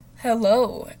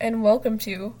Hello, and welcome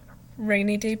to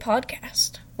Rainy Day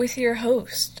Podcast with your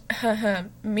host,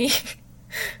 me,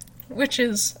 which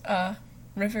is,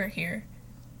 River here.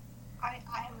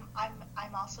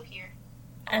 I'm also here.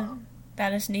 And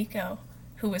that is Nico,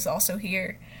 who is also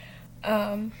here.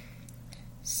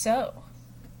 So,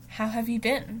 how have you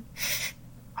been?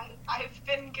 I've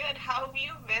been good. How have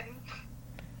you been?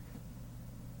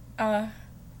 I'm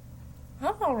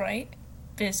alright.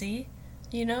 Busy,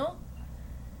 you know?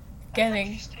 That's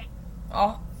interesting.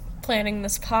 Planning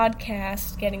this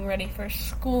podcast, getting ready for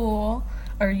school.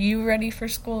 Are you ready for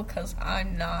school? 'Cause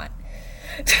I'm not.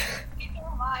 Neither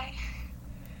am I.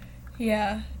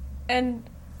 Yeah. And,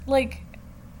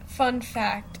 fun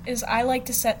fact is I like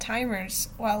to set timers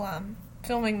while I'm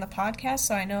filming the podcast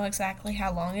so I know exactly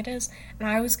how long it is. And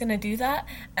I was gonna do that,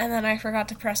 and then I forgot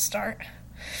to press start.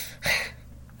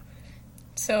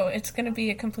 So it's gonna be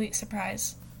a complete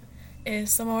surprise,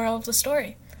 is the moral of the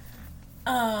story.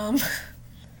 My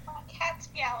cat's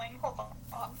meowing. Hold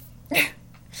on.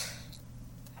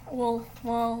 Well,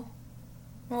 while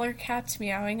our cat's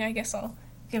meowing, I guess I'll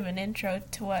give an intro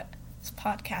to what this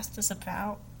podcast is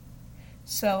about.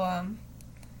 So,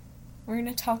 we're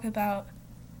gonna talk about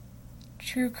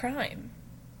true crime,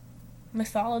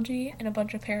 mythology, and a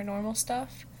bunch of paranormal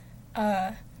stuff.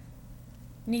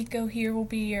 Nico here will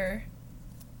be your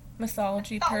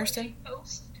mythology person.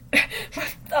 Host.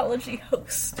 Mythology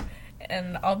host.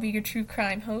 And I'll be your true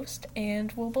crime host,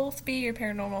 and we'll both be your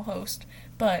paranormal host,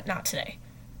 but not today.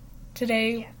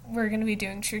 Today, we're going to be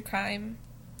doing true crime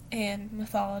and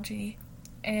mythology,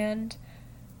 and,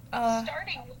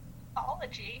 starting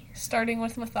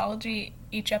with mythology,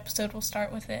 each episode will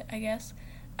start with it, I guess.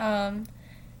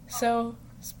 So,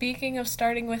 speaking of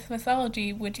starting with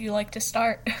mythology, would you like to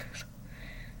start?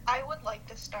 I would like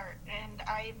to start, and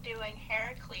I am doing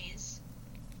Heracles.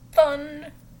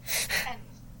 Fun!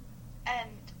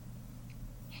 And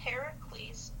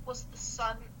Heracles was the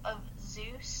son of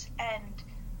Zeus and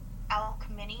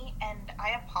Alcmene, and I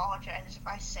apologize if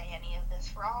I say any of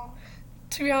this wrong.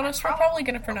 To be honest, we're probably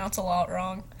going to pronounce a lot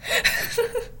wrong.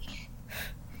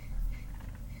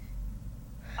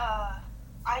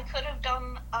 I could have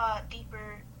done a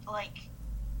deeper,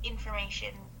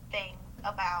 information thing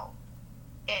about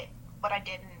it, but I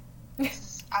didn't.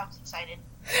 I was excited.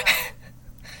 So.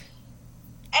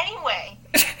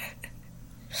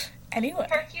 Anyway,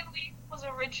 Hercules was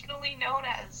originally known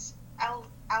as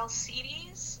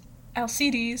Alcides.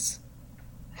 Alcides.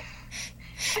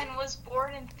 And was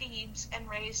born in Thebes and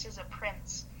raised as a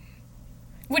prince.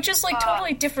 Which is,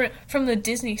 totally different from the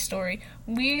Disney story.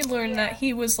 We learned that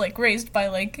he was, raised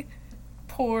by,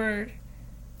 poor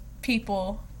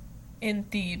people in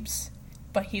Thebes.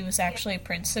 But he was actually a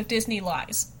prince, so Disney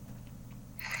lies.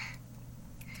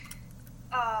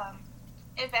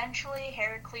 Eventually,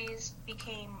 Heracles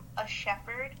became a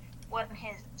shepherd when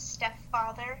his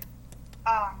stepfather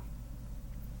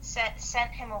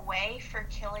sent him away for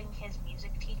killing his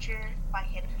music teacher by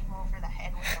hitting him over the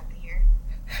head with a lyre.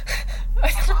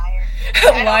 A liar.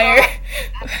 A liar.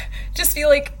 Just be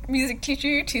like, music teacher,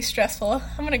 you're too stressful.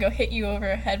 I'm gonna go hit you over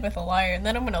the head with a lyre, and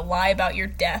then I'm gonna lie about your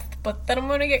death, but then I'm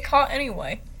gonna get caught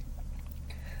anyway.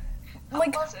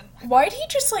 Why'd he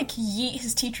just, yeet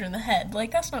his teacher in the head?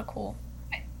 That's not cool.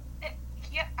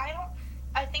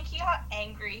 I think he got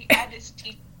angry at his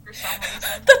teacher for some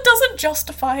reason. That doesn't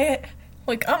justify it.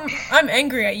 I'm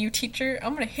angry at you, teacher.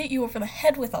 I'm gonna hit you over the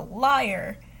head with a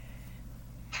lyre.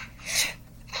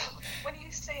 When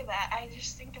you say that, I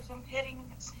just think of him hitting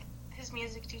his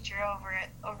music teacher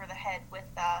over the head with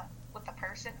a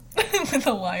person. With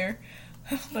a lyre.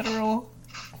 A literal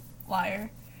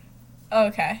lyre.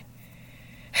 Okay.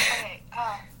 Okay,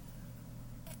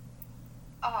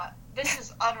 this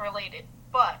is unrelated,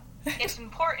 but it's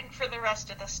important for the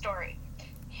rest of the story.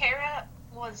 Hera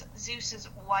was Zeus's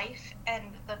wife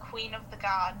and the queen of the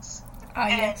gods.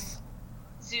 Yes.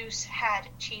 Zeus had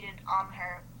cheated on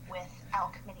her with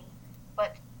Alcmene,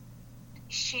 but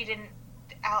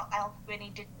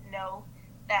Alcmene didn't know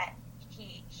that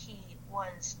he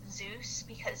was Zeus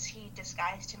because he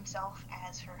disguised himself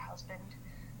as her husband.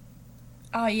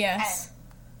 Yes.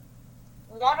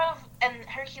 And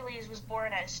Hercules was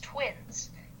born as twins,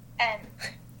 and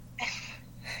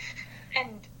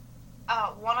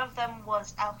one of them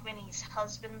was Alcmene's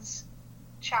husband's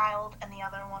child, and the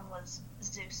other one was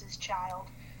Zeus's child.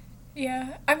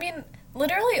 Yeah, I mean,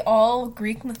 literally all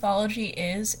Greek mythology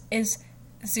is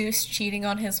Zeus cheating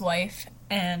on his wife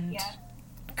and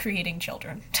creating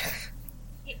children.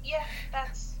 Yeah,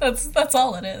 that's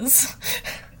all it is.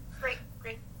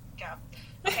 Great job.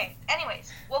 Okay,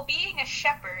 anyways, being a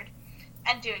shepherd,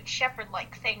 and doing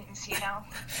shepherd-like things, you know.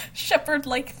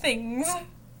 Shepherd-like things.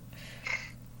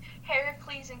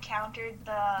 Heracles encountered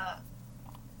the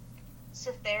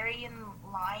Cytherean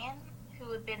lion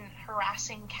who had been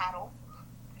harassing cattle.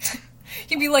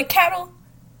 You'd be like, cattle,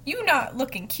 you not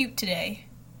looking cute today.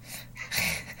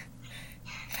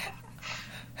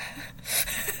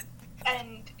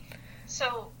 And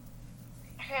so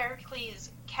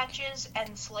Heracles catches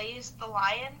and slays the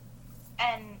lion,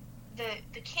 and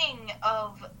the king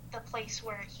of the place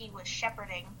where he was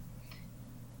shepherding,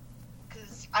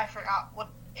 because I forgot what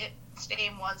its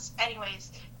name was,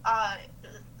 anyways,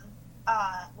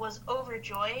 was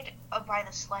overjoyed by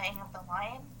the slaying of the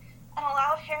lion, and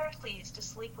allowed Heracles to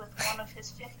sleep with one of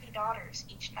his 50 daughters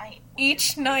each night.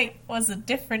 Each night was a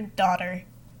different daughter.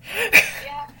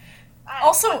 Yeah.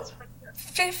 Also,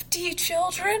 50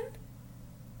 children?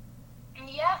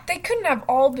 Yeah. They couldn't have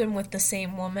all been with the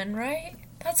same woman, right?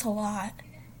 That's a lot.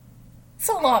 It's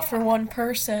a lot for one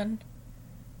person.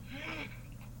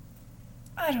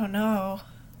 I don't know.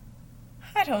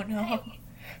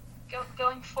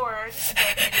 Going forward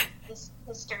in this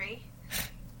history,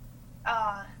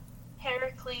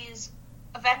 Heracles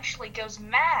eventually goes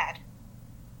mad.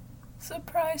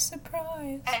 Surprise,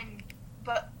 surprise.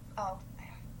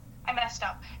 I messed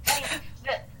up. Anyway,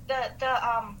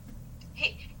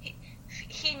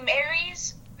 he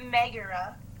marries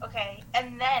Megara, okay,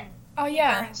 and then he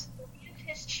burns 3 of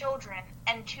his children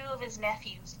and 2 of his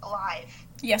nephews alive.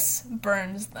 Yes,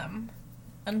 burns them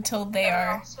until they there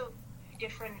are. Also,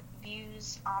 different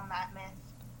views on that myth.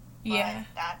 Yeah,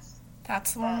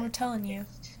 that's the one we're telling you.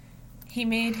 He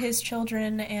made his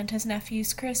children and his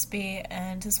nephews crispy,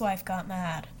 and his wife got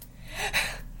mad.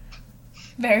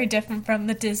 Very different from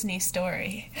the Disney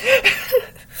story.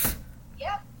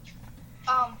 Yep.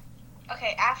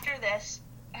 Okay, after this,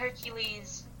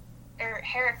 Heracles,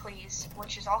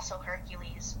 which is also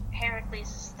Hercules. Heracles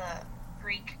is the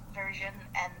Greek version,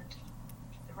 and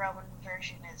the Roman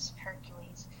version is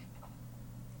Hercules.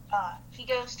 He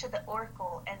goes to the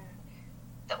Oracle, and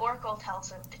the Oracle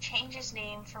tells him to change his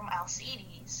name from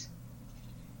Alcides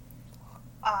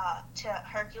to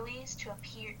Hercules to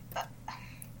appear...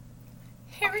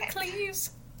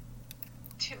 Heracles! Okay.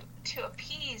 To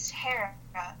appease Hera,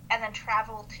 and then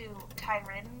travel to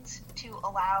Tiryns to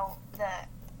allow the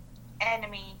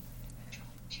enemy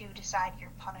to decide your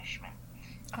punishment.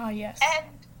 Ah, yes. And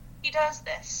he does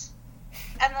this.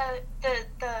 And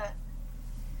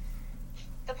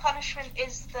the punishment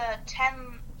is the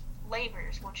 10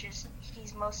 labors, which is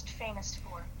he's most famous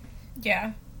for.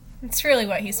 Yeah. It's really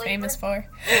what he's famous for.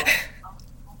 Oh, I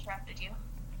interrupted you.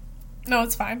 No,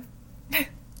 it's fine.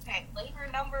 Okay, labor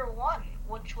number 1,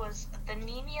 which was the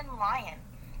Nemean lion.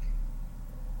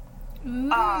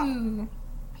 Ooh.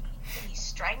 He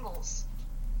strangles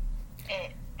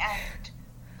it, and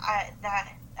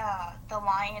the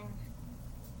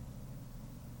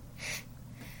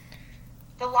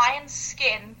lion's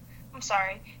skin,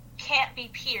 can't be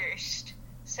pierced,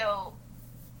 so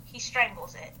he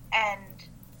strangles it, and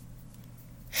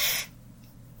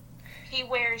he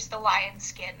wears the lion's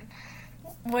skin.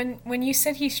 When you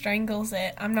said he strangles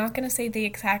it, I'm not going to say the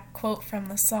exact quote from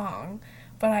the song,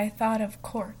 but I thought of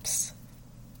Corpse,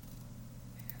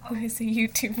 who is a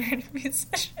YouTuber and a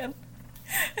musician.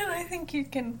 And I think you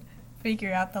can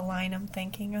figure out the line I'm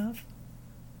thinking of.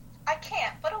 I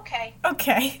can't, but okay.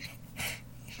 Okay.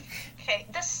 Okay,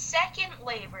 the second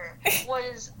labor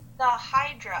was the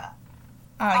Hydra.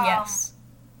 Yes.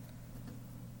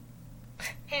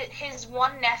 His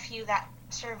one nephew that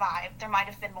survived. There might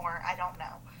have been more, I don't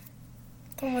know.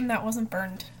 The one that wasn't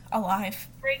burned alive.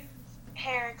 Brings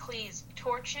Heracles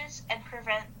torches and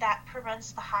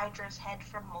prevents the Hydra's head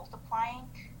from multiplying,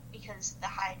 because the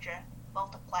Hydra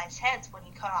multiplies heads when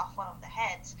you cut off one of the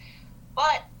heads.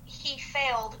 But he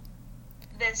failed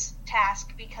this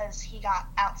task because he got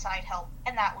outside help,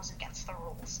 and that was against the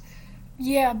rules.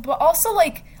 Yeah, but also,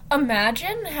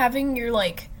 imagine having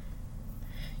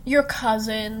your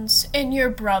cousins and your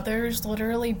brothers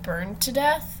literally burned to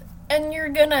death, and you're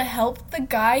gonna help the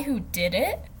guy who did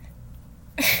it?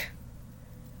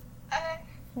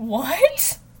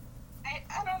 What? I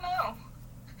don't know.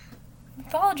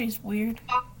 Mythology's weird.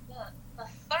 The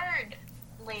third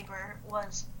labor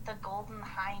was the Golden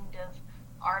Hind of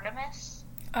Artemis.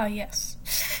 Yes.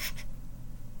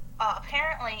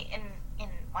 Apparently, in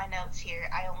my notes here,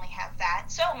 I only have that.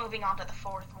 So, moving on to the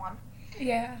fourth one.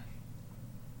 Yeah.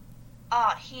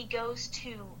 He goes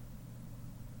to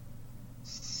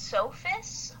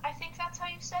Sophis, I think that's how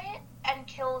you say it, and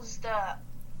kills the...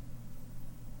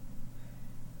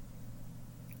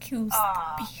 Kills the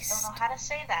I beast. don't know how to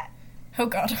say that. Oh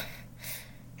god.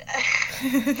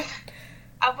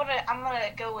 I'm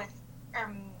gonna go with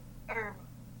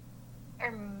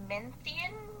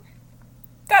Erminthian.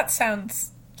 That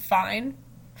sounds fine.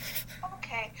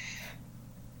 Okay.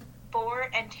 Boar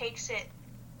and takes it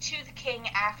to the king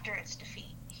after its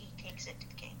defeat. He takes it to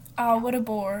the king. Oh, what a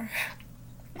bore.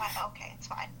 Okay, it's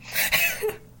fine.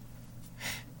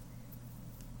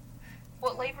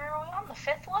 What labor are we on? The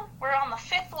fifth one? We're on the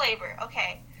fifth labor.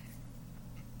 Okay.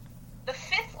 The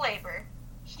fifth labor,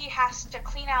 he has to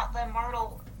clean out the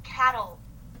immortal cattle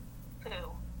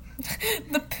poo.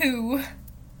 The poo.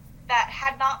 That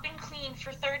had not been cleaned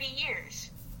for 30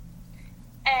 years.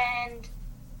 And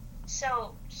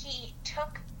so he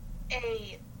took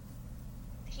he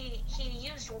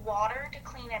used water to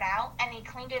clean it out, and he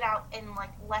cleaned it out in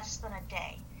like less than a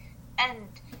day. And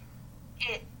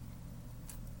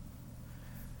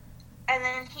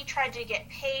then he tried to get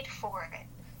paid for it,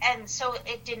 and so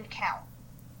it didn't count.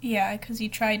 Yeah, because he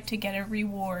tried to get a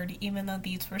reward, even though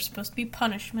these were supposed to be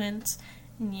punishments,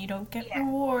 and you don't get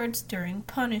rewards during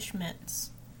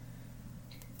punishments.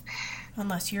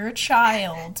 Unless you're a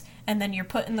child, and then you're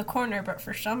put in the corner, but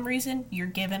for some reason, you're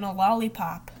given a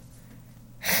lollipop.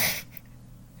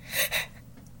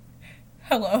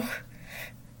 Hello.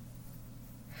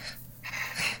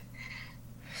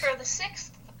 For the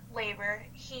sixth labor,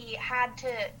 he had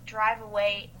to drive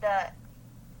away the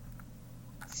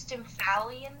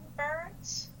Stymphalian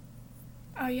birds.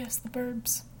 Oh yes, the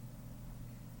burbs.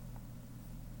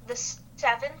 The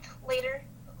seventh labor.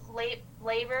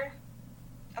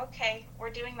 Okay,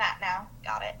 we're doing that now.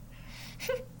 Got it.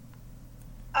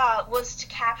 Was to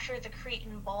capture the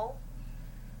Cretan bull.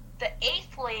 The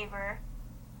eighth labor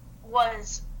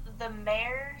was the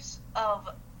mares of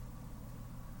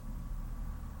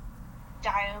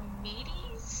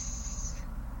Diomedes.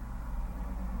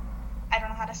 I don't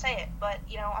know how to say it, but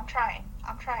I'm trying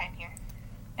here.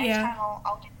 Next time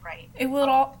I'll get it right. It will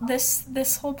all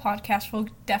this whole podcast will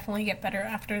definitely get better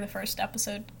after the first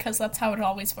episode, because that's how it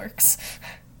always works.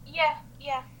 Yeah.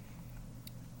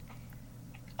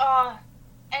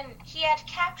 And he had to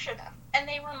capture them, and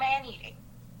they were man-eating.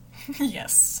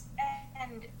 Yes.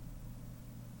 And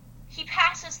he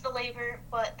passes the labor,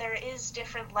 but there is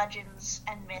different legends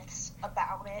and myths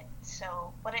about it,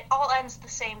 but it all ends the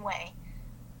same way.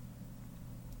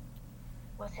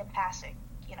 With him passing,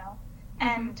 Mm-hmm.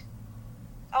 And,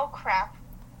 oh crap.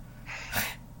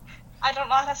 I don't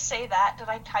know how to say that. Did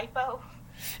I typo?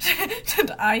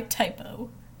 Did I typo?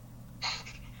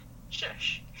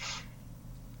 Shush.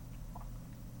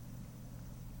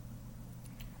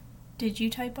 Did you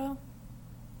typo?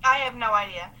 I have no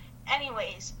idea.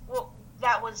 Anyways, well,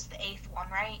 that was the eighth one,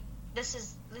 right? This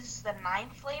is the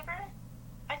ninth labor,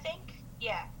 I think?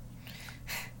 Yeah.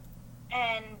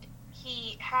 And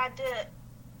he had to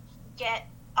get...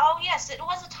 Oh, yes, it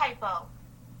was a typo.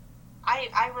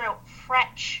 I wrote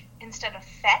fretch instead of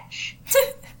fetch.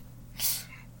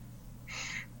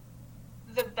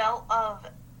 The belt of...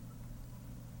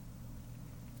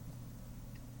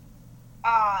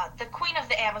 the Queen of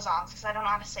the Amazons, because I don't know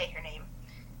how to say her name.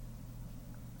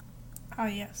 Oh,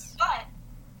 yes. But,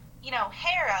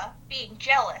 Hera, being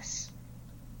jealous,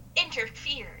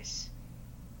 interferes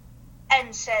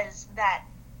and says that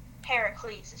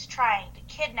Heracles is trying to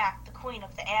kidnap the Queen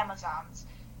of the Amazons.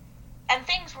 And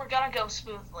things were gonna go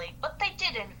smoothly, but they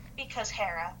didn't because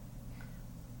Hera.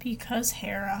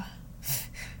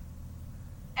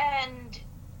 And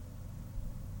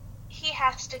he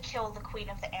has to kill the Queen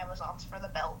of the Amazons for the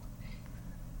belt.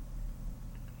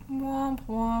 Womp,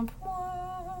 womp,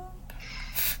 womp.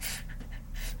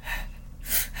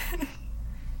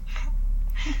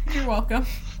 You're welcome.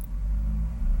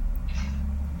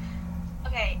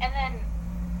 Okay, and then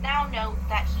now note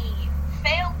that he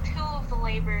failed 2 of the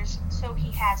labors, so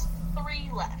he has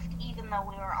 3 left, even though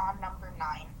we were on number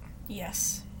 9.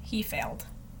 Yes, he failed.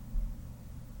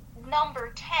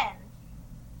 Number 10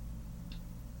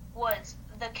 was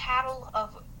the cattle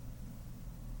of...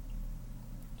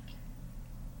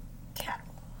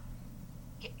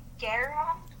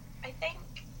 Geron, I think,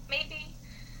 maybe?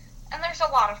 And there's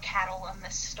a lot of cattle in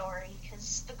this story,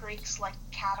 because the Greeks like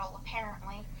cattle,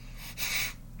 apparently.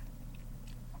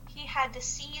 He had to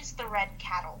seize the red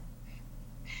cattle.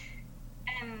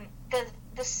 And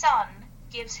the sun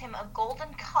gives him a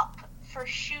golden cup for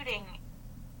shooting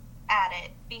at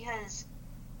it, because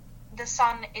the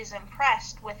sun is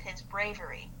impressed with his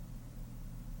bravery.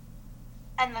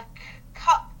 And the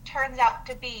cup turns out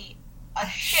to be a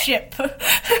ship.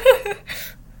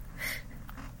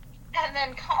 And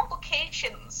then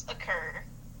complications occur.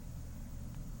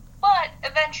 But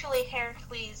eventually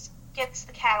Heracles gets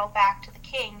the cattle back to the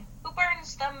king, who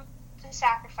burns them to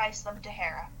sacrifice them to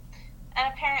Hera.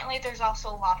 And apparently there's also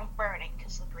a lot of burning,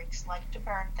 because the Greeks like to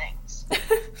burn things.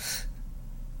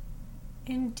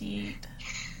 Indeed.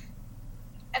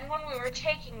 And when we were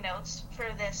taking notes for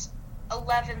this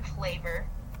 11th labor,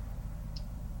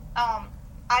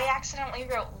 I accidentally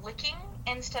wrote licking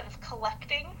instead of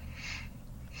collecting.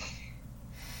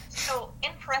 So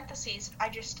in parentheses, I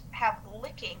just have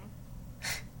licking,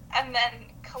 and then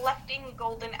collecting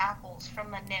golden apples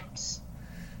from the nymphs.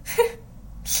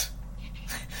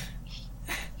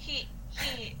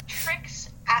 He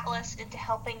tricks Atlas into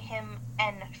helping him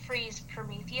and frees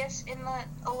Prometheus in the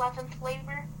 11th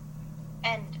labor,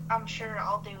 and I'm sure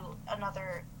I'll do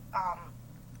another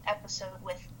episode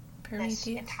with Prometheus?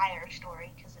 this entire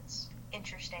story, because it's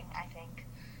interesting, I think.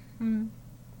 Hmm.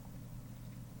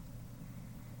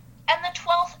 And the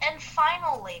 12th and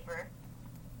final labor,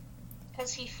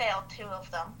 because he failed 2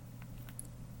 of them,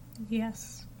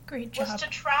 Yes. Great job. was to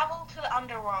travel to the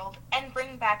underworld and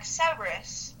bring back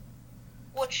Cerberus,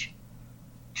 which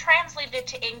translated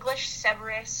to English,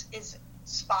 Cerberus is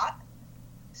Spot.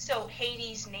 So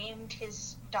Hades named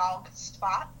his dog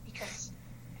Spot because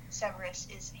Cerberus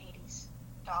is Hades'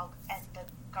 dog and the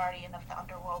guardian of the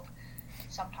underworld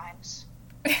sometimes.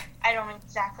 I don't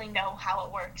exactly know how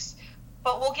it works,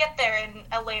 but we'll get there in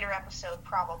a later episode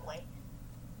probably.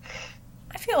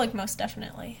 I feel like most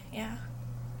definitely, yeah.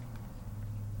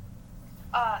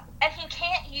 And he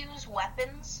can't use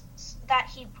weapons that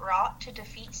he brought to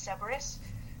defeat Cerberus,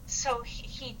 so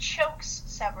he chokes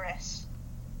Cerberus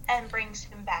and brings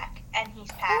him back, and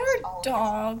he's passed Poor all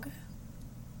dog.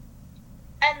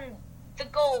 And the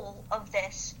goal of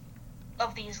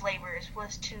these labors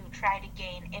was to try to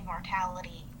gain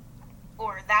immortality,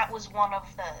 or that was one of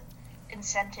the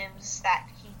incentives that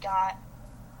he got,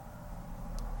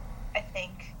 I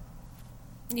think.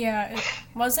 Yeah,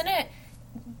 wasn't it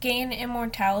gain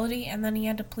immortality and then he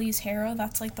had to please Hera?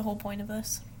 That's like the whole point of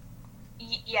this.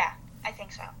 Yeah, I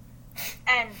think so.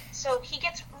 And so he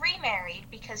gets remarried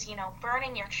because,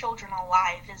 burning your children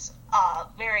alive is a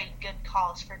very good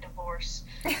cause for divorce.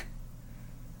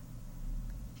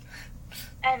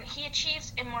 And he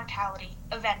achieves immortality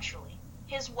eventually.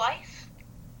 His wife,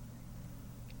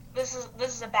 this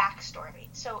is a backstory.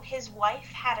 So his wife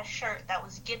had a shirt that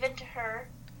was given to her,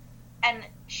 and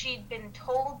she'd been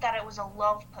told that it was a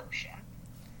love potion.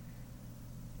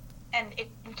 And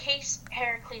in case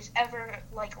Heracles ever,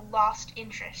 lost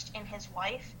interest in his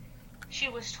wife, she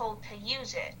was told to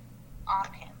use it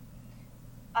on him.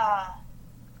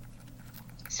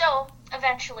 So,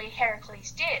 eventually,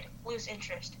 Heracles did lose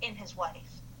interest in his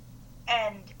wife.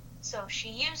 And so she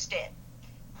used it.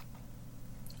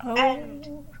 Oh,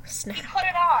 And snap. he put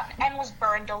it on and was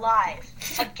burned alive.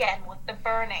 Again with the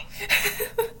burning.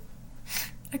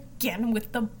 Again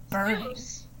with the burning.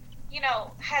 Zeus,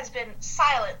 has been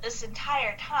silent this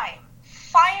entire time,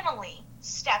 finally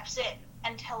steps in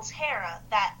and tells Hera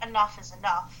that enough is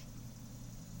enough.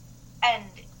 And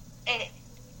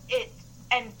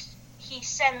and he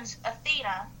sends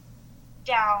Athena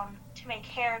down to make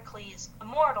Heracles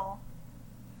immortal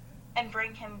and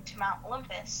bring him to Mount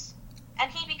Olympus.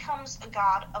 And he becomes a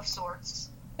god of sorts.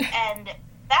 And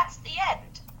that's the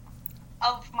end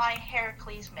of my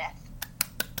Heracles myth.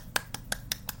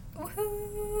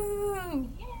 Woohoo!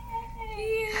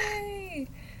 Yay!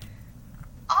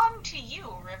 On to you,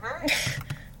 River.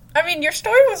 I mean, your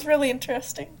story was really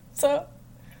interesting, so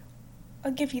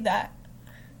I'll give you that.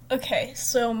 Okay,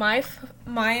 so my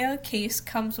case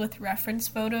comes with reference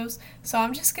photos, so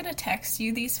I'm just gonna text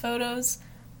you these photos,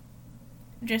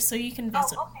 just so you can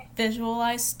Okay.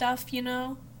 visualize stuff,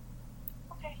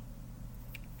 Okay.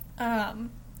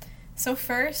 So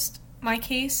first, my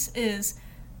case is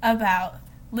about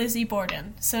Lizzie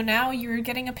Borden. So now you're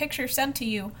getting a picture sent to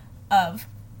you of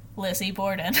Lizzie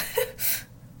Borden.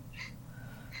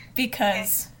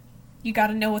 Because you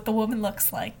gotta know what the woman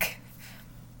looks like.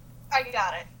 I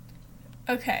got it.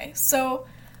 Okay, so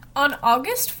on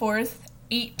August 4th,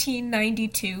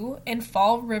 1892, in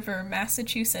Fall River,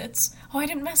 Massachusetts... Oh, I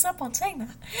didn't mess up on saying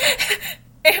that.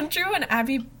 Andrew and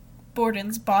Abby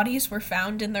Borden's bodies were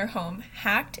found in their home,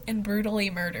 hacked and brutally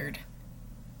murdered.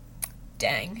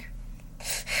 Dang.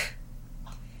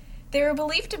 They were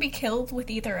believed to be killed with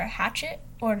either a hatchet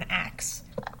or an axe.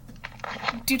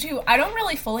 I don't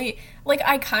really fully...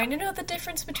 I kind of know the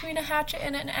difference between a hatchet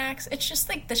and an axe. It's just,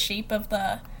 the shape of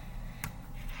the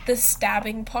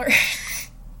stabbing part.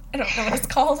 I don't know what it's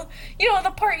called.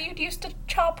 The part you'd use to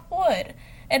chop wood.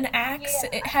 An axe,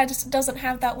 Yeah. doesn't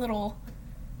have that little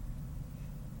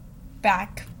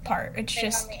back part. It's Thing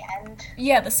just... on the end.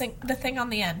 Yeah, the thing on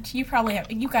the end. You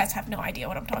guys have no idea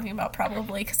what I'm talking about,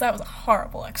 probably, because that was a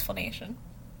horrible explanation.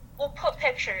 we'll put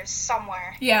pictures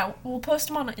somewhere. Yeah, we'll post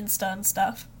them on Insta and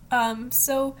stuff.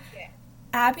 So Yeah.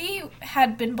 Abby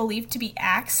had been believed to be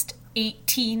axed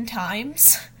 18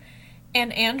 times,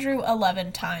 and Andrew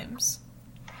 11 times.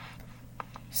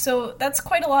 So that's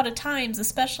quite a lot of times,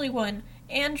 especially when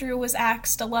Andrew was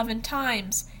axed 11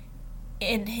 times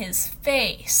in his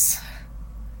face.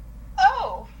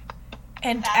 Oh!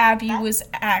 And Abby was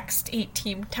axed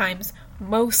 18 times,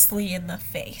 mostly in the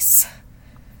face.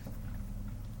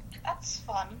 That's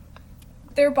fun.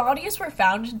 Their bodies were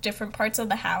found in different parts of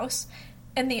the house,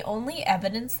 and the only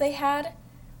evidence they had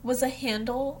was a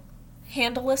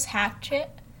handleless hatchet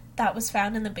that was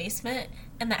found in the basement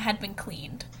and that had been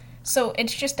cleaned. So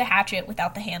it's just a hatchet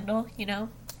without the handle, you know?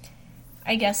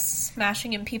 I guess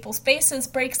smashing in people's faces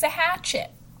breaks a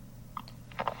hatchet.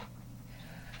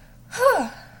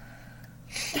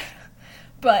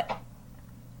 But,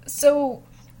 so,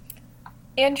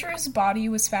 Andrew's body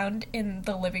was found in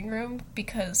the living room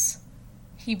because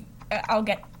I'll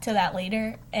get to that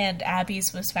later, and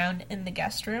Abby's was found in the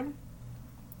guest room.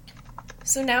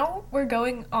 So now we're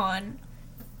going on.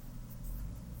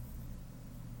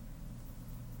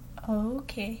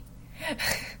 Okay.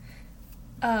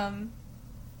 I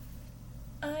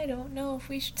don't know if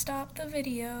we should stop the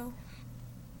video.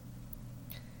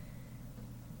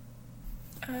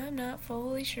 I'm not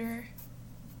fully sure.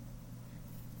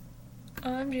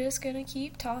 I'm just gonna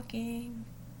keep talking.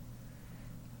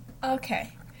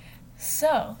 Okay.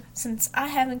 So, since I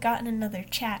haven't gotten another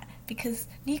chat because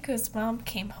Nico's mom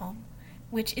came home,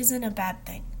 which isn't a bad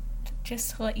thing,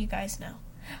 just to let you guys know.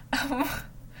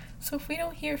 So if we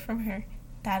don't hear from her,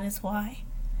 that is why.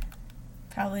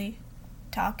 Probably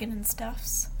talking and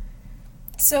stuffs.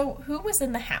 So, who was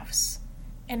in the house?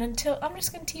 And I'm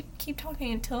just going to keep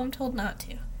talking until I'm told not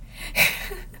to.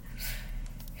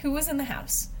 Who was in the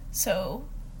house? So,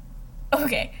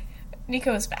 okay,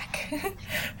 Nico is back.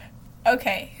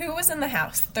 Okay, who was in the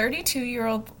house?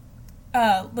 32-year-old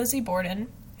Lizzie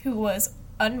Borden, who was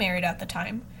unmarried at the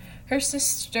time. Her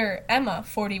sister, Emma,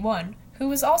 41, who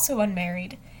was also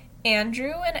unmarried.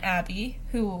 Andrew and Abby,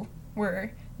 who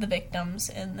were the victims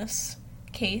in this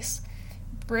case.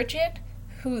 Bridget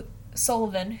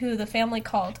Sullivan, who the family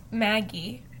called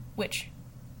Maggie, which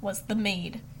was the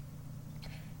maid.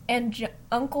 And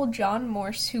Uncle John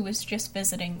Morse, who was just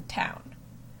visiting town.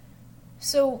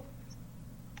 So,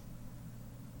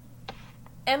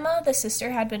 Emma, the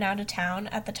sister, had been out of town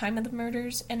at the time of the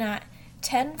murders, and at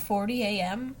 10:40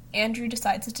 a.m., Andrew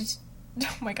decides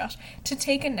to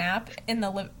take a nap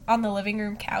on the living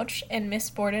room couch, and Miss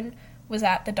Borden was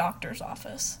at the doctor's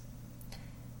office.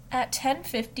 At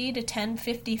 10:50 to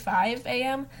 10:55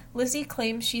 a.m., Lizzie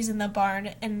claims she's in the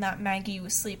barn and that Maggie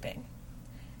was sleeping.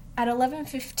 At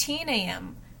 11:15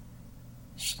 a.m.,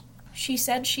 she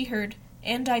said she heard,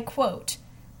 and I quote,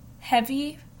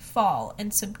 heavy fall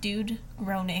and subdued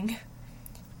groaning.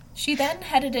 She then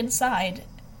headed inside,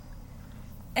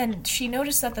 and she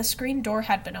noticed that the screen door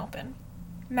had been open.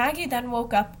 Maggie then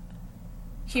woke up,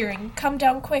 hearing, "Come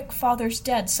down quick, father's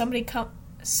dead,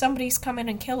 somebody's come in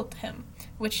and killed him,"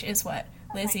 which is what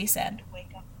Lizzie said. To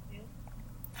wake up to.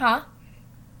 Huh?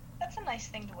 That's a nice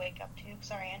thing to wake up to.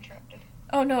 Sorry, I interrupted.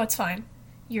 Oh, no, it's fine.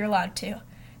 You're allowed to.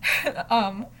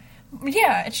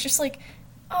 Yeah, it's just like,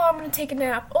 oh, I'm gonna take a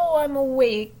nap. Oh, I'm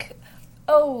awake.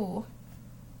 Oh,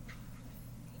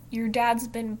 your dad's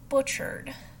been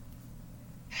butchered.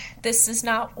 This was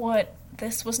not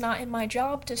in my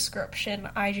job description.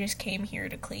 I just came here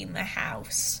to clean the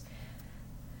house.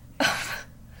 That's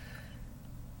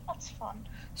fun.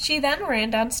 She then ran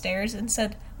downstairs and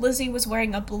said Lizzie was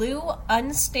wearing a blue,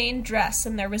 unstained dress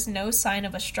and there was no sign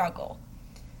of a struggle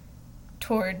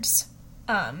towards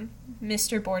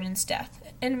Mr. Borden's death.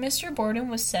 And Mr. Borden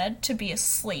was said to be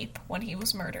asleep when he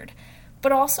was murdered.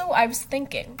 But also, I was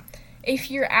thinking,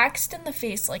 if you're axed in the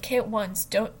face, like hit once,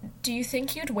 do you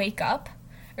think you'd wake up?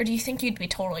 Or do you think you'd be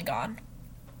totally gone?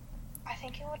 I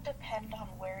think it would depend on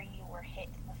where you were hit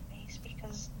in the face,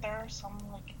 because there are some,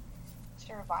 like,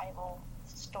 survival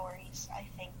stories, I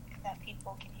think, that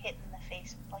people get hit in the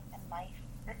face with, like, a knife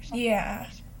or something. Yeah.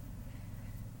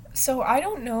 So I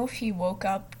don't know if he woke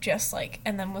up just, like,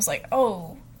 and then was like,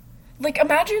 oh. Like,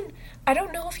 imagine, I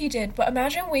don't know if he did, but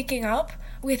imagine waking up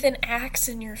with an axe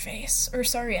in your face. Or,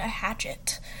 sorry, a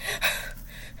hatchet.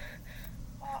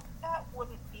 That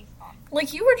wouldn't be fun.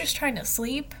 Like, you were just trying to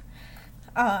sleep,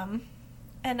 and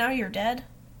now you're dead.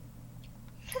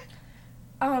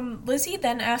 Lizzie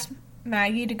then asked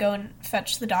Maggie to go and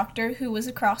fetch the doctor who was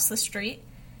across the street,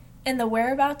 and the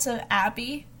whereabouts of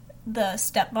Abby, the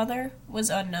stepmother, was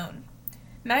unknown.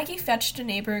 Maggie fetched a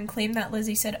neighbor and claimed that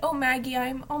Lizzie said, "Oh, Maggie,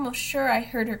 I'm almost sure I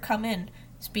heard her come in,"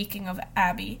 speaking of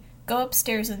Abby, go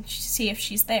upstairs and see if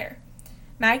she's there.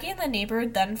 Maggie and the neighbor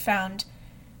then found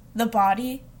the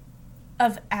body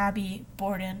of Abby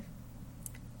Borden.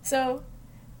 So,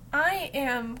 I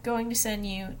am going to send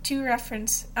you I'm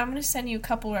going to send you a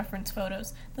couple reference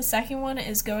photos. The second one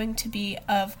is going to be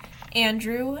of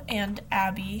Andrew and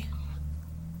Abby,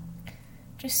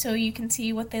 just so you can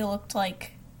see what they looked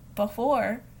like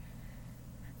before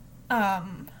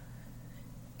the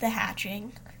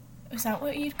hatching. Is that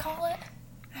what you'd call it?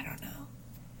 I don't know.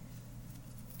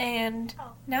 And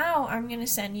now I'm going to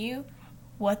send you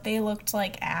what they looked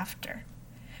like after.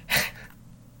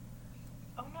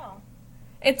 Oh no.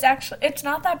 It's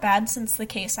not that bad since the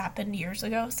case happened years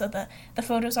ago, so the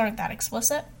photos aren't that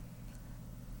explicit.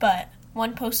 But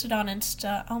one posted on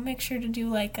Insta, I'll make sure to do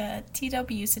like a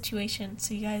TW situation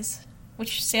so you guys,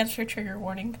 which stands for trigger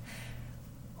warning.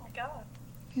 Oh my god.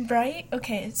 Right?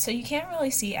 Okay, so you can't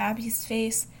really see Abby's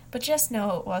face, but just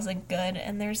know it wasn't good,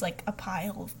 and there's like a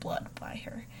pile of blood by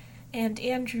her. And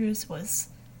Andrew's was,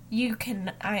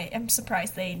 I am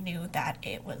surprised they knew that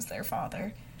it was their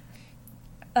father.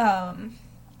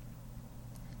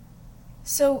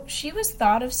 So she was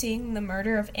thought of seeing the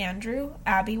murder of Andrew,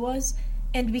 Abby was,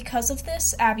 and because of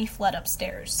this, Abby fled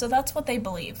upstairs. So that's what they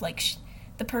believe. Like,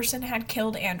 the person had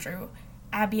killed Andrew.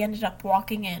 Abby ended up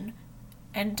walking in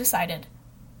and decided,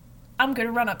 I'm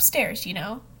gonna run upstairs,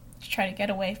 to try to get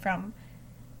away from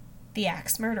the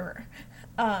axe murderer.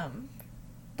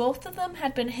 Both of them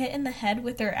had been hit in the head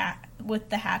with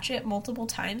the hatchet multiple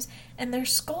times, and their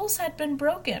skulls had been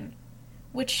broken,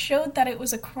 which showed that it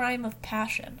was a crime of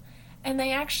passion. And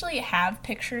they actually have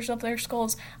pictures of their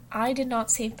skulls. I did not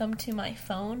save them to my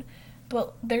phone,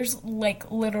 but there's like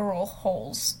literal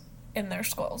holes in their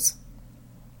skulls.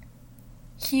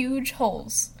 Huge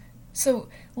holes. So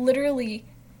literally,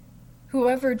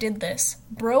 whoever did this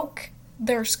broke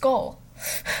their skull.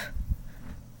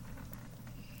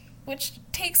 Which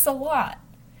takes a lot.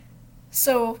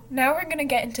 So now we're going to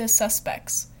get into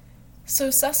suspects. So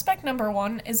suspect number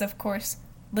 1 is, of course,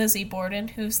 Lizzie Borden,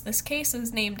 whose this case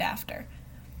is named after.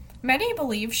 Many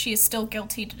believe she is still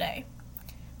guilty today.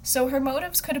 So her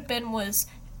motives could have been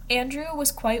Andrew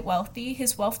was quite wealthy.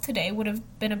 His wealth today would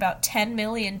have been about $10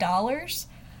 million.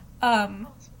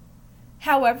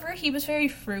 However, he was very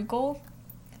frugal.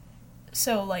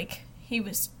 So, he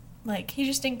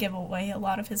just didn't give away a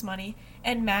lot of his money.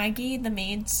 And Maggie, the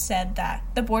maid, said that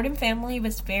the Borden family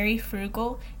was very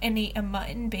frugal and ate a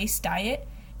mutton-based diet.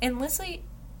 And Lizzie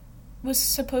was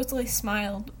supposedly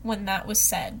smiled when that was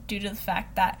said, due to the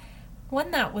fact that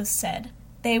when that was said,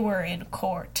 they were in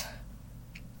court.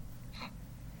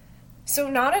 So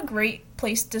not a great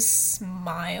place to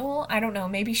smile. I don't know,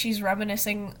 maybe she's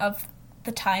reminiscing of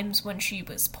the times when she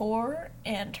was poor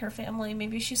and her family,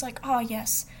 maybe she's like, oh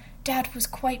yes, Dad was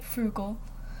quite frugal.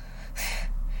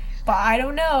 But I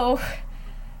don't know.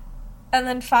 And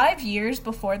then 5 years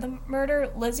before the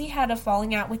murder, Lizzie had a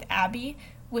falling out with Abby,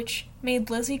 which made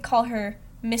Lizzie call her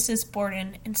Mrs.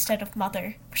 Borden instead of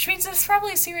Mother. Which means it's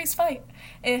probably a serious fight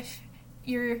if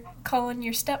you're calling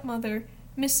your stepmother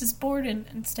Mrs. Borden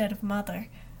instead of Mother.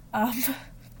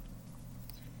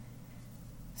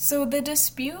 So the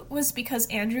dispute was because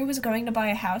Andrew was going to buy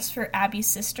a house for Abby's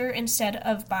sister instead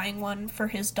of buying one for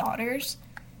his daughters.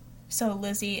 So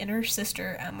Lizzie and her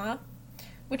sister Emma.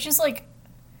 Which is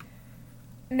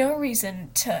no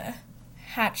reason to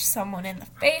hatch someone in the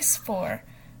face for,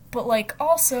 but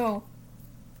also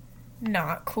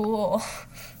not cool.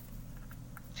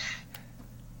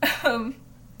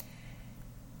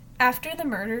 After the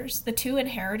murders, the two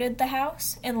inherited the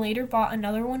house and later bought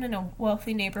another one in a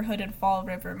wealthy neighborhood in Fall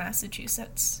River,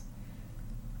 Massachusetts.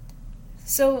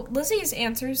 So Lizzie's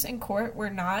answers in court were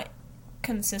not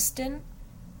consistent,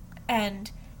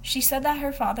 and she said that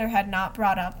her father had not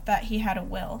brought up that he had a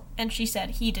will, and she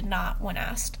said he did not when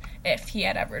asked if he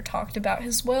had ever talked about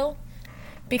his will,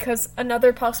 because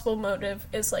another possible motive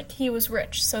is he was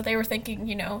rich, so they were thinking,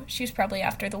 she was probably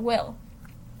after the will.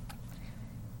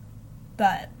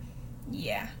 But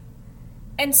yeah.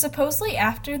 And supposedly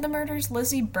after the murders,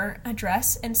 Lizzie burnt a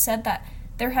dress and said that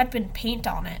there had been paint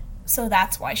on it, so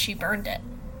that's why she burned it.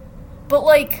 But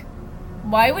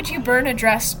why would you burn a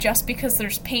dress just because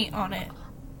there's paint on it?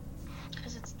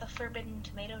 Because it's the forbidden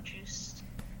tomato juice.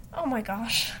 Oh my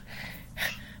gosh.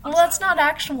 Well, that's not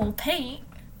actual paint.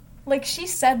 She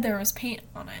said there was paint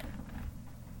on it.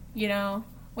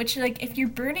 Which, if you're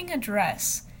burning a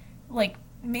dress,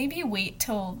 maybe wait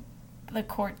till the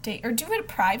court date, or do it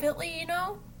privately,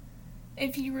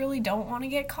 if you really don't want to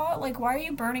get caught. Why are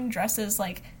you burning dresses,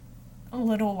 a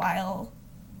little while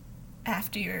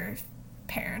after your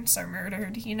parents are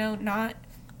murdered,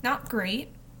 not great,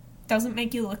 doesn't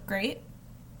make you look great.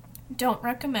 don't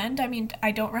recommend. I mean,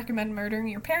 I don't recommend murdering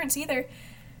your parents either,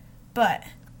 but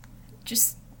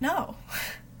just no.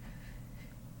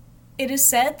 It is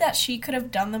said that she could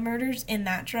have done the murders in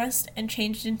that dress and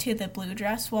changed into the blue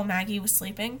dress while Maggie was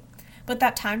sleeping, but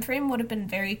that time frame would have been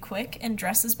very quick, and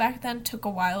dresses back then took a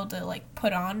while to, like,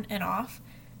 put on and off,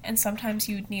 and sometimes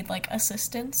you would need, like,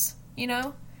 assistance, you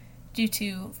know, due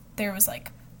to there was,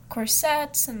 like,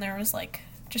 corsets and there was, like,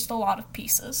 just a lot of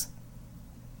pieces.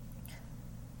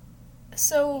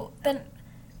 So then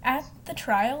at the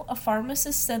trial, a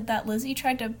pharmacist said that Lizzie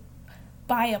tried to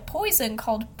buy a poison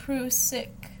called prussic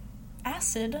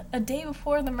acid a day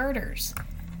before the murders,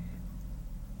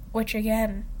 which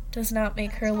again does not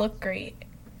make her look great,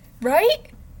 right?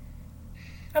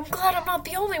 I'm glad I'm not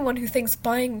the only one who thinks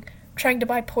trying to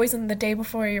buy poison the day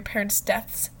before your parents'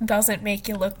 deaths doesn't make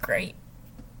you look great.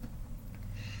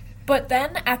 But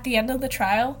then at the end of the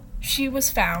trial, she was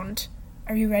found,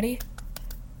 are you ready?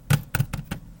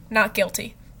 Not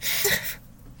guilty.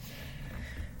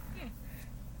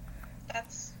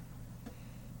 That's...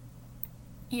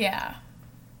 Yeah.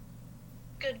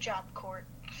 Good job, court.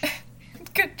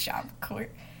 Good job,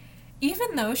 court.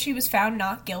 Even though she was found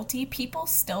not guilty, people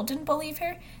still didn't believe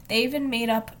her. They even made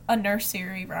up a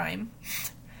nursery rhyme.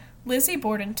 Lizzie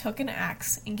Borden took an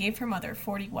axe and gave her mother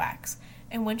 40 whacks,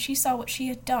 and when she saw what she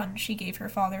had done, she gave her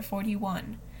father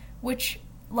 41, which,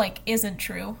 like, isn't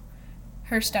true.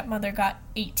 Her stepmother got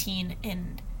 18,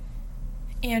 and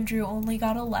Andrew only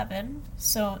got 11,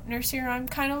 so nursery rhyme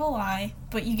kind of a lie,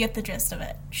 but you get the gist of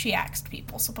it. She axed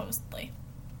people, supposedly.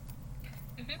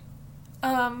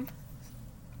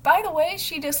 By the way,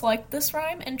 she disliked this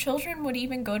rhyme, and children would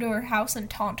even go to her house and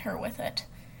taunt her with it.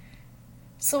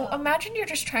 So imagine you're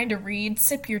just trying to read,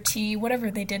 sip your tea,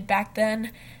 whatever they did back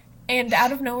then, and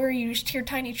out of nowhere you just hear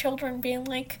tiny children being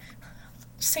like,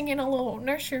 singing a little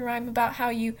nursery rhyme about how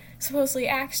you supposedly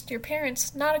axed your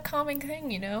parents. Not a common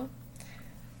thing, you know?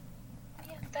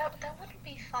 Yeah, that wouldn't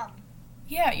be fun.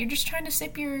 Yeah, you're just trying to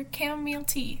sip your chamomile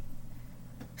tea.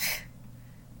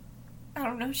 I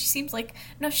don't know, she seems like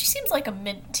a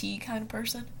mint tea kind of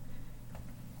person.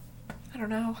 I don't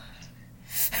know.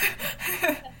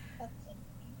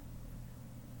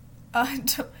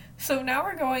 So now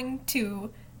we're going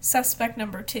to suspect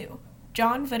number 2,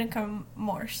 John Vinicum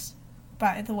Morse,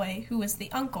 by the way, who was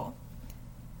the uncle.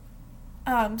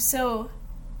 So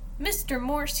Mr.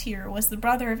 Morse here was the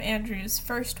brother of Andrew's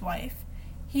first wife.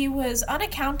 He was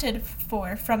unaccounted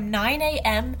for from 9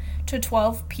 a.m. to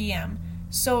 12 p.m.,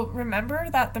 so remember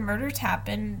that the murders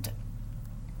happened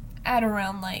at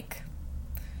around, like,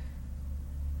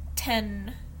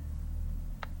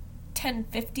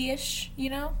 10:50-ish, you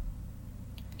know?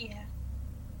 Yeah.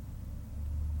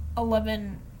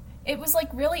 11, it was, like,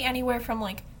 really anywhere from,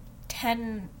 like,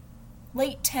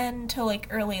 late 10 to, like,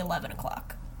 early 11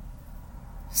 o'clock.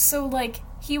 So, like,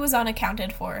 he was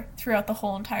unaccounted for throughout the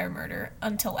whole entire murder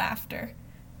until after.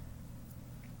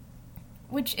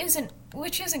 Which isn't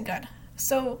good.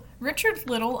 So, Richard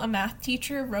Little, a math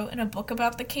teacher, wrote in a book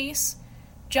about the case,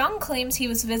 John claims he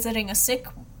was visiting a sick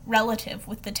relative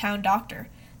with the town doctor.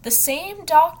 The same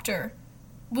doctor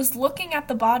was looking at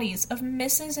the bodies of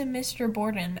Mrs. and Mr.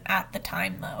 Borden at the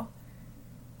time, though.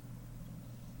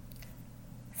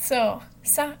 So,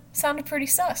 sounded pretty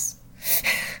sus.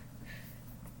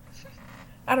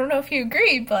 I don't know if you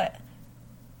agree, but,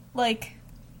 like,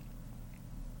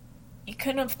 you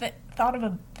couldn't have thought of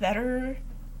a better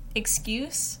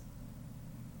excuse?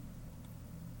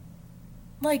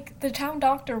 Like, the town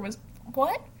doctor was...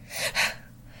 What?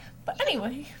 But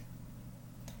anyway.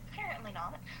 Apparently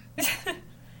not.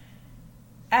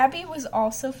 Abby was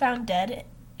also found dead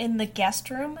in the guest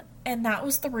room, and that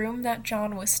was the room that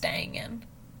John was staying in.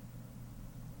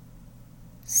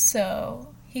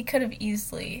 So, he could have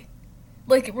easily...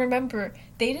 Like, remember,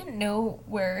 they didn't know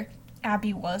where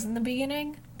Abby was in the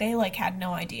beginning. They, like, had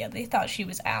no idea. They thought she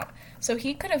was out. So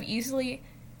he could have easily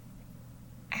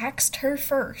axed her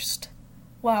first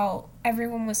while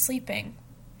everyone was sleeping.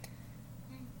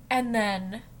 And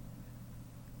then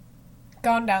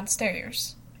gone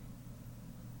downstairs.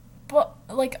 But,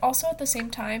 like, also at the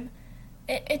same time,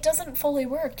 it doesn't fully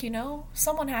work, you know?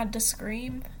 Someone had to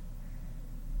scream.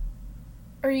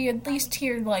 Or you at least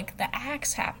hear, like, the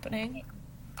axe happening.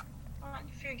 Not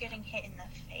if you're getting hit in the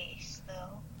face,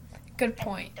 though. Good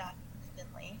point. And you die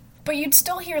instantly. But you'd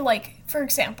still hear, like, for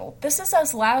example, this is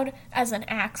as loud as an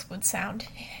axe would sound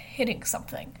hitting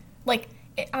something. Like,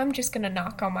 I'm just gonna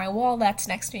knock on my wall that's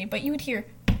next to me, but you would hear...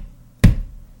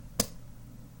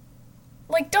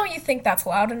 Like, don't you think that's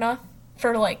loud enough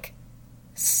for, like,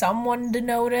 someone to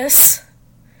notice?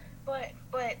 But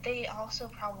But they also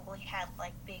probably had,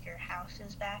 like, bigger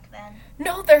houses back then.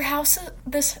 No, their house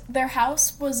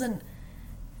wasn't...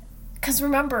 Because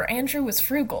remember, Andrew was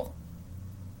frugal.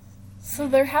 So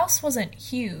their house wasn't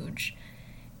huge.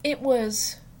 It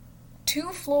was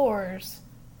 2 floors.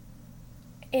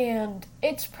 And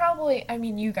it's probably... I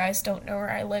mean, you guys don't know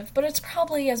where I live, but it's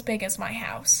probably as big as my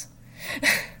house.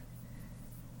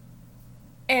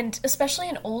 And especially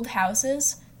in old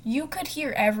houses, you could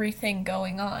hear everything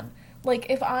going on.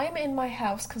 Like, if I'm in my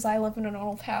house, because I live in an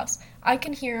old house, I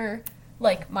can hear,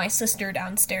 like, my sister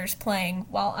downstairs playing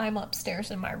while I'm upstairs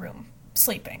in my room,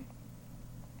 sleeping.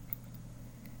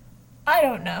 I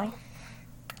don't know.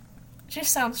 It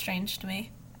just sounds strange to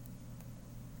me.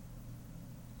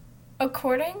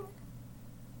 According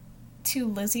to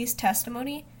Lizzie's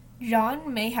testimony,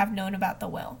 John may have known about the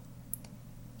will.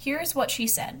 Here's what she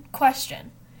said.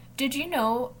 Question. Did you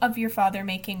know of your father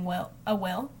making a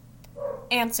will?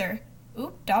 Answer.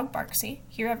 Oop, dog bark, see?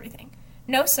 Hear everything.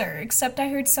 No, sir, except I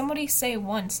heard somebody say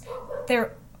once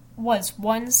there was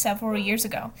one several years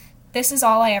ago. This is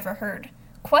all I ever heard.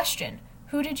 Question.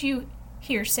 Who did you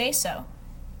hear say so?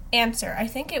 Answer. I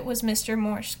think it was Mr.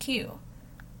 Morse Q.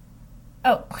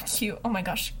 Oh, Q. Oh my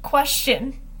gosh.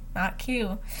 Question. Not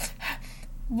Q.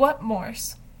 What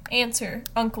Morse? Answer.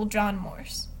 Uncle John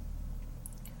Morse.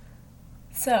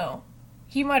 So,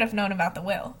 he might have known about the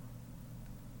will.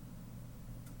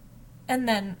 And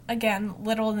then, again,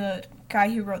 Little, the guy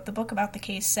who wrote the book about the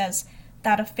case, says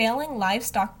that a failing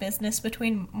livestock business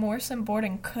between Morse and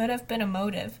Borden could have been a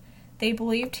motive. They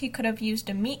believed he could have used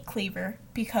a meat cleaver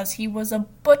because he was a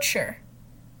butcher.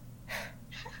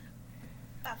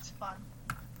 That's fun.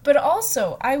 But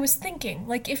also, I was thinking,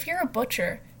 like, if you're a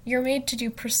butcher, you're made to do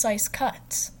precise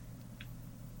cuts.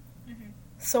 Mm-hmm.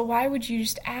 So why would you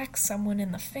just axe someone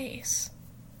in the face?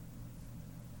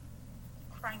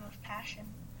 Crime of passion.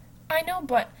 I know,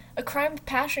 but a crime of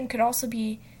passion could also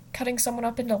be cutting someone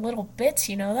up into little bits,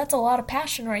 you know? That's a lot of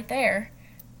passion right there.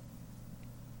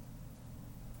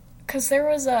 Because there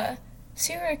was a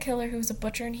serial killer who was a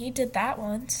butcher, and he did that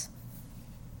once.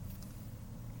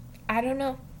 I don't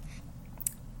know.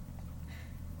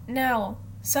 Now,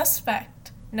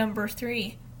 suspect number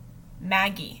 3,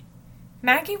 Maggie.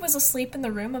 Maggie was asleep in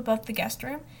the room above the guest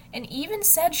room, and even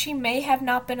said she may have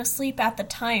not been asleep at the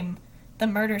time the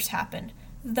murders happened,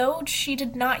 though she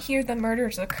did not hear the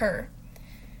murders occur.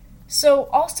 So,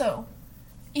 also,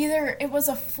 either it was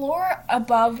a floor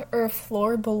above or a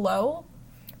floor below.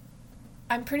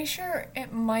 I'm pretty sure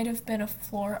it might have been a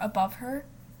floor above her,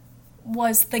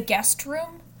 was the guest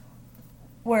room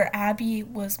where Abby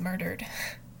was murdered.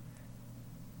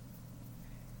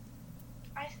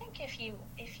 I think if you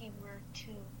were to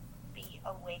be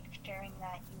awake during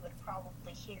that, you would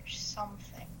probably hear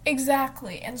something.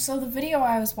 Exactly, and so the video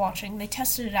I was watching, they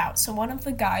tested it out. So one of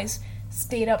the guys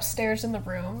stayed upstairs in the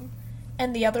room,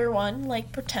 and the other one,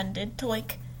 like, pretended to,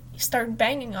 like, start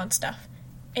banging on stuff,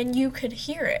 and you could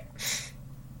hear it.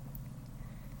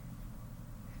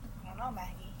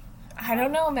 I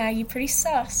don't know, Maggie, pretty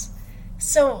sus.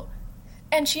 So,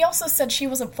 and she also said she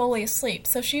wasn't fully asleep,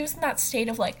 so she was in that state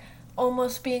of, like,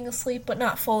 almost being asleep, but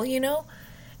not fully, you know?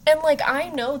 And, like, I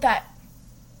know that,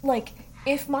 like,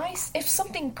 if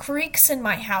something creaks in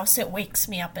my house, it wakes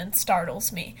me up and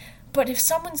startles me. But if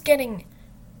someone's getting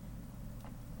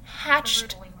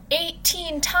hatched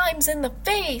 18 times in the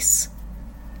face,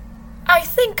 I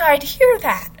think I'd hear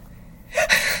that.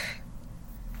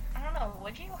 I don't know,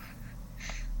 would you?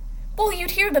 Well,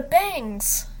 you'd hear the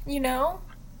bangs, you know?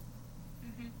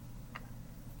 Mm-hmm.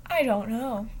 I don't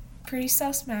know. Pretty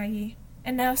sus, Maggie.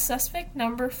 And now suspect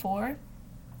number 4.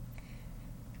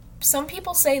 Some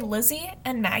people say Lizzie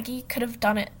and Maggie could have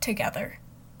done it together.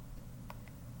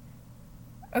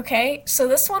 Okay, so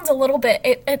this one's a little bit,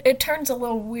 it turns a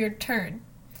little weird turn.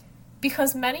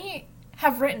 Because many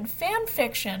have written fan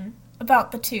fiction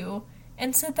about the two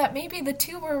and said that maybe the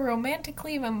two were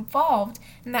romantically involved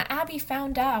and that Abby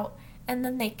found out and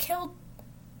then they killed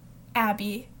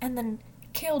Abby and then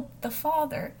killed the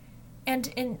father. And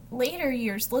in later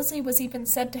years, Lizzie was even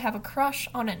said to have a crush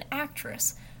on an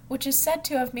actress, which is said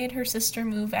to have made her sister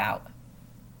move out.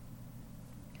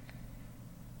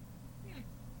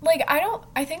 Like,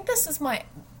 I think this is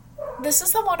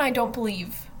the one I don't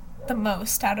believe the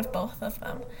most out of both of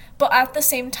them. But at the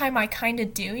same time, I kind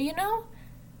of do, you know?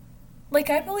 Like,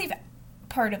 I believe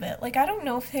part of it. Like, I don't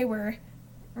know if they were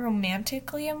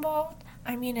romantically involved.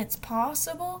 I mean, it's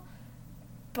possible,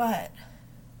 but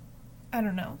I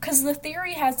don't know. Because the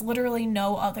theory has literally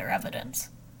no other evidence.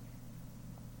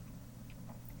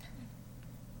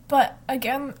 But,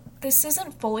 again, this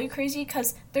isn't fully crazy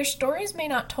because their stories may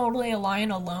not totally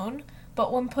align alone, but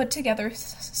but when put together,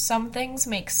 some things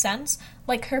make sense,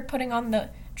 like her putting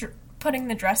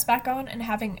the dress back on and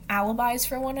having alibis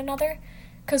for one another.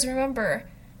 Because remember,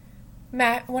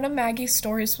 one of Maggie's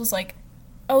stories was like,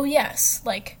 oh yes,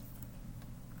 like,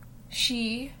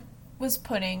 she was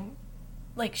putting,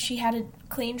 like, she had a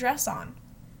clean dress on.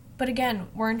 But again,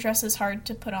 weren't dresses hard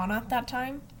to put on at that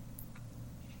time?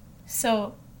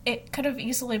 So it could have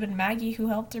easily been Maggie who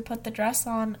helped her put the dress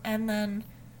on, and then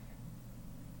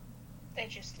they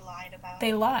just lied about it.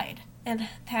 They lied, and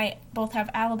they both have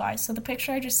alibis. So the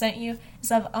picture I just sent you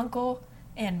is of Uncle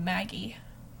and Maggie.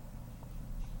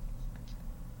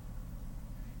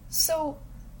 So,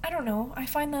 I don't know, I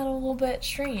find that a little bit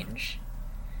strange.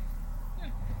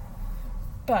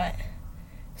 But,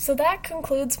 so that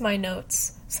concludes my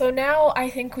notes. So now I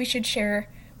think we should share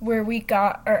where we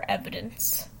got our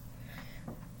evidence.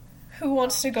 Who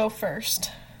wants to go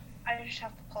first? I just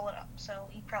have to pull it up, so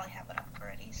you probably have it up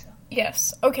already, so.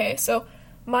 Yes. Okay, so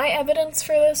my evidence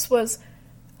for this was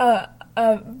a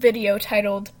video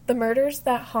titled The Murders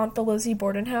That Haunt the Lizzie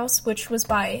Borden House, which was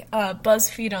by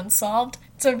BuzzFeed Unsolved.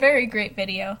 It's a very great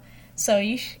video, so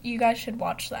you guys should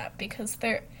watch that, because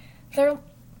they're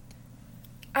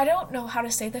I don't know how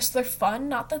to say this, they're fun,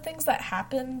 not the things that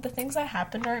happen. The things that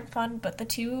happened aren't fun, but the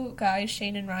two guys,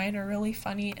 Shane and Ryan, are really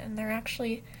funny, and they're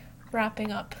actually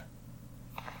wrapping up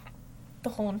the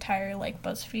whole entire, like,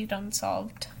 BuzzFeed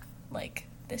Unsolved, like,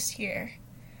 this year,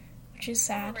 which is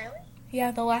sad. Oh, really?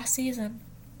 Yeah, the last season.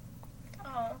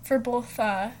 Oh. For both,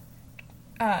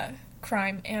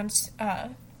 crime and,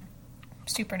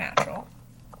 supernatural.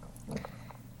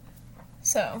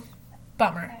 So,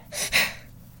 bummer.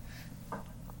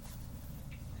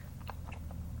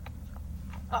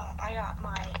 I got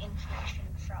my information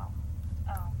from,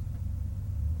 I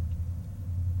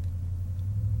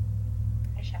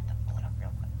just have to pull it up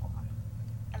real quick, hold on.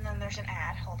 And then there's an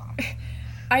ad, hold on.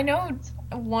 I know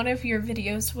one of your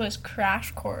videos was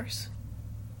Crash Course.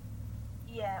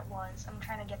 Yeah, it was. I'm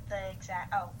trying to get the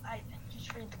exact, I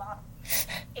just read the bottom.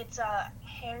 It's,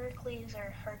 Heracles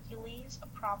or Hercules, a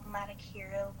problematic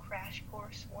hero, Crash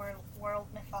Course, World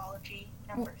Mythology,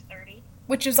 number 30.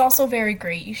 Which is also very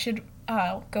great. You should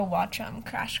go watch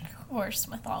Crash Course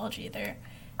Mythology. They're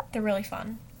really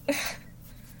fun.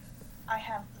 I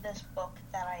have this book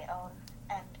that I own,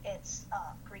 and it's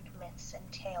Greek Myths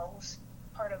and Tales,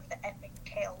 part of the Epic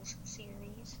Tales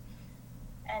series.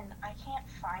 And I can't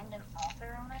find an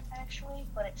author on it, actually,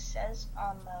 but it says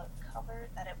on the cover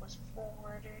that it was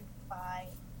forwarded by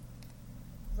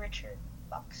Richard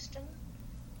Buxton.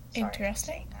 Sorry,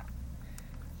 Interesting.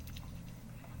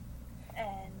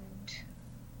 And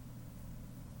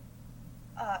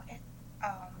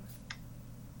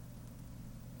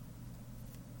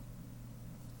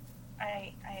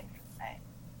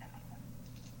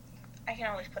I can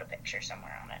always put a picture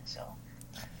somewhere on it, so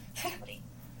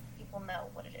people know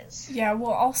what it is. Yeah,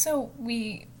 well,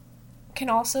 we can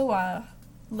also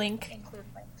link. Include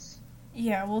links.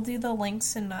 Yeah, we'll do the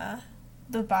links in the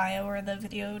bio or the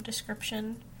video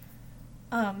description.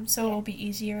 So it'll be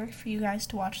easier for you guys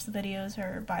to watch the videos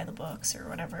or buy the books or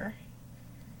whatever.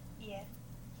 Yeah.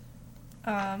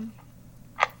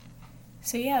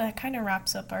 So yeah, that kind of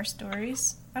wraps up our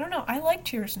stories. I don't know, I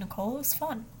liked yours, Nicole. It was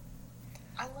fun.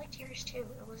 I liked yours too.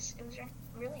 It was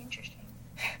really interesting.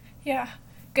 Yeah.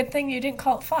 Good thing you didn't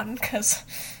call it fun, because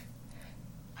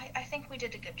I think we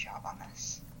did a good job on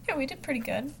this. Yeah, we did pretty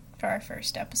good for our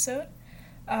first episode.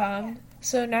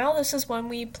 So now this is when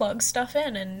we plug stuff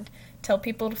in and tell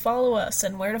people to follow us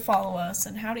and where to follow us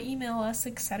and how to email us,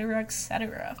 etc.,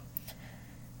 etc.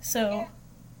 So,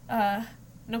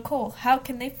 Nicole, how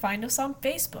can they find us on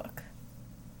Facebook?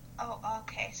 Oh,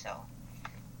 okay, so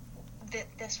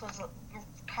this was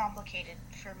complicated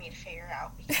for me to figure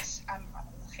out because I'm on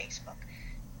the Facebook.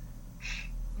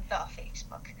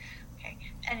 Okay.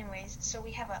 Anyways, so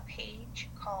we have a page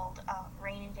called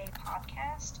Rainy Day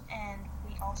Podcast, and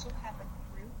we also have a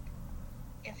group,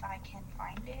 if I can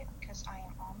find it, because I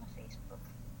am on the Facebook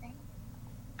thing.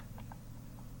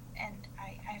 And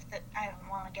I don't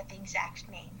want to get the exact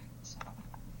name, so.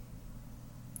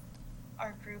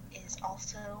 Our group is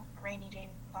also Rainy Day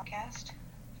Podcast,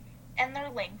 and they're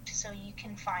linked, so you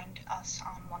can find us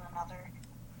on one another.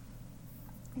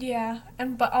 Yeah,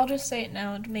 but I'll just say it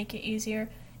now to make it easier.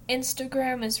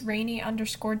 Instagram is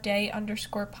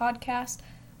rainy_day_podcast.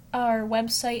 Our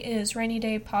website is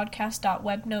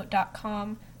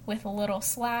rainydaypodcast.webnote.com with a little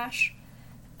slash.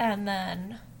 And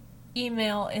then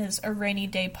email is a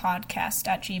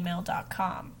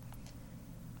rainydaypodcast@gmail.com.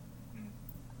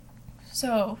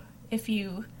 So if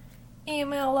you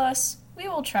email us, we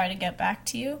will try to get back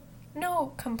to you.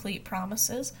 No complete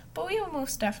promises, but we will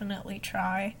most definitely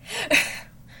try.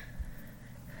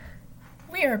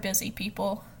 We are busy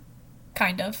people.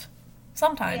 Kind of.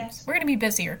 Sometimes. Yes. We're going to be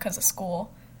busier because of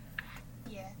school.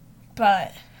 Yeah.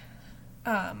 But,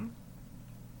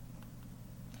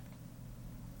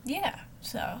 yeah.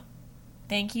 So,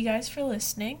 thank you guys for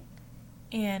listening.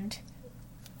 And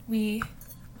we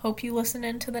hope you listen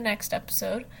into the next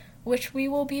episode, which we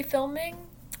will be filming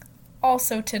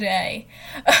also today.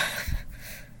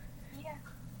 Yeah.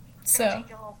 So, Gonna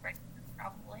take a little break,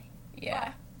 probably.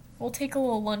 yeah. We'll take a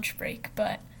little lunch break,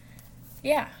 but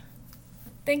yeah.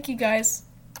 Thank you guys.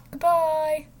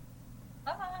 Goodbye.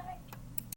 Bye.